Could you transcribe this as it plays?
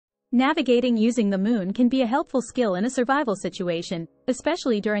Navigating using the moon can be a helpful skill in a survival situation,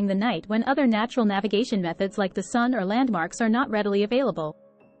 especially during the night when other natural navigation methods like the sun or landmarks are not readily available.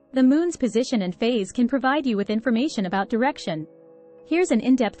 The moon's position and phase can provide you with information about direction. Here's an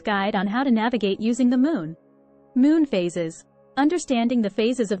in-depth guide on how to navigate using the moon. Moon phases. Understanding the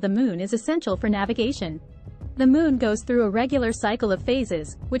phases of the moon is essential for navigation. The moon goes through a regular cycle of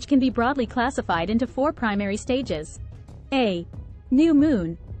phases, which can be broadly classified into 4 primary stages. A. New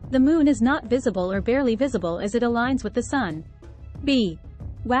moon. The moon is not visible or barely visible as it aligns with the sun. B.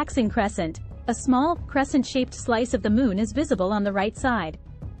 Waxing crescent. A small, crescent-shaped slice of the moon is visible on the right side.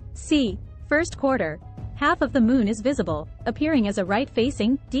 C. First quarter. Half of the moon is visible, appearing as a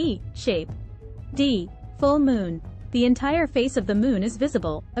right-facing, D, shape. D. Full moon. The entire face of the moon is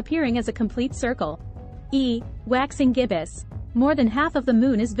visible, appearing as a complete circle. E. Waxing gibbous. More than half of the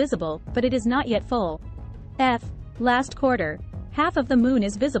moon is visible, but it is not yet full. F. Last quarter. Half of the moon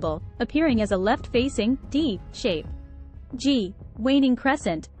is visible, appearing as a left-facing, D, shape. G. Waning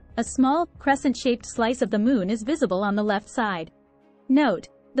crescent. A small, crescent-shaped slice of the moon is visible on the left side. Note: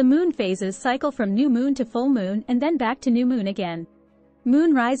 the moon phases cycle from new moon to full moon and then back to new moon again.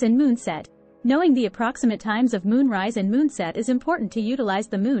 Moonrise and moonset. Knowing the approximate times of moonrise and moonset is important to utilize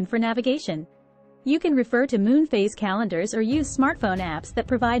the moon for navigation. You can refer to moon phase calendars or use smartphone apps that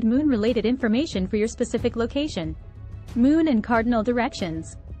provide moon-related information for your specific location. Moon and cardinal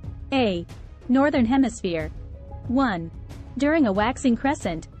directions. A. Northern Hemisphere. 1. During a waxing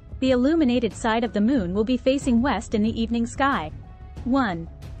crescent, the illuminated side of the moon will be facing west in the evening sky. 1.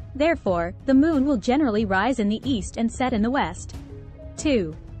 Therefore, the moon will generally rise in the east and set in the west.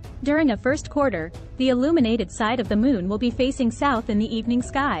 2. During a first quarter, the illuminated side of the moon will be facing south in the evening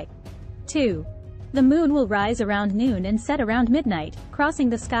sky. 2. The moon will rise around noon and set around midnight, crossing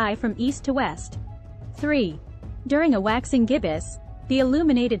the sky from east to west. 3. During a waxing gibbous, the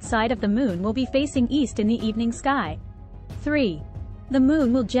illuminated side of the moon will be facing east in the evening sky. 3. The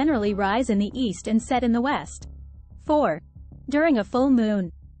moon will generally rise in the east and set in the west. 4. During a full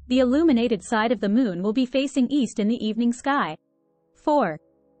moon, the illuminated side of the moon will be facing east in the evening sky. 4.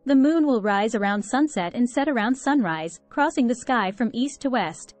 The moon will rise around sunset and set around sunrise, crossing the sky from east to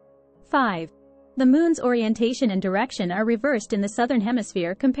west. 5. The moon's orientation and direction are reversed in the southern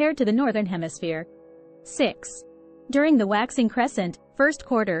hemisphere compared to the northern hemisphere. 6. During the waxing crescent, first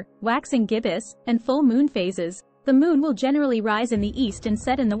quarter, waxing gibbous, and full moon phases, the moon will generally rise in the east and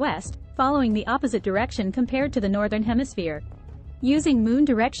set in the west, following the opposite direction compared to the northern hemisphere. Using moon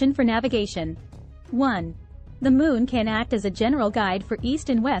direction for navigation. 1. The moon can act as a general guide for east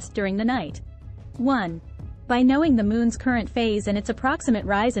and west during the night. 1. By knowing the moon's current phase and its approximate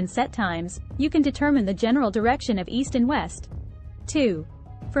rise and set times, you can determine the general direction of east and west. 2.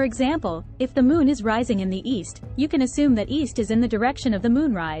 For example, if the moon is rising in the east, you can assume that east is in the direction of the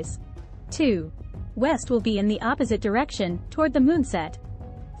moonrise. 2. West will be in the opposite direction, toward the moonset.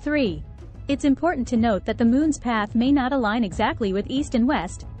 3. It's important to note that the moon's path may not align exactly with east and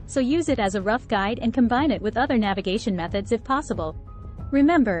west, so use it as a rough guide and combine it with other navigation methods if possible.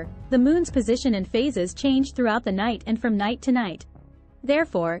 Remember, the moon's position and phases change throughout the night and from night to night.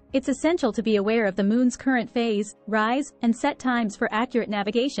 Therefore, it's essential to be aware of the moon's current phase, rise, and set times for accurate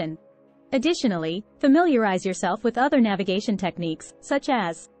navigation. Additionally, familiarize yourself with other navigation techniques, such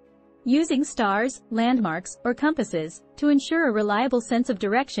as using stars, landmarks, or compasses, to ensure a reliable sense of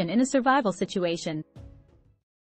direction in a survival situation.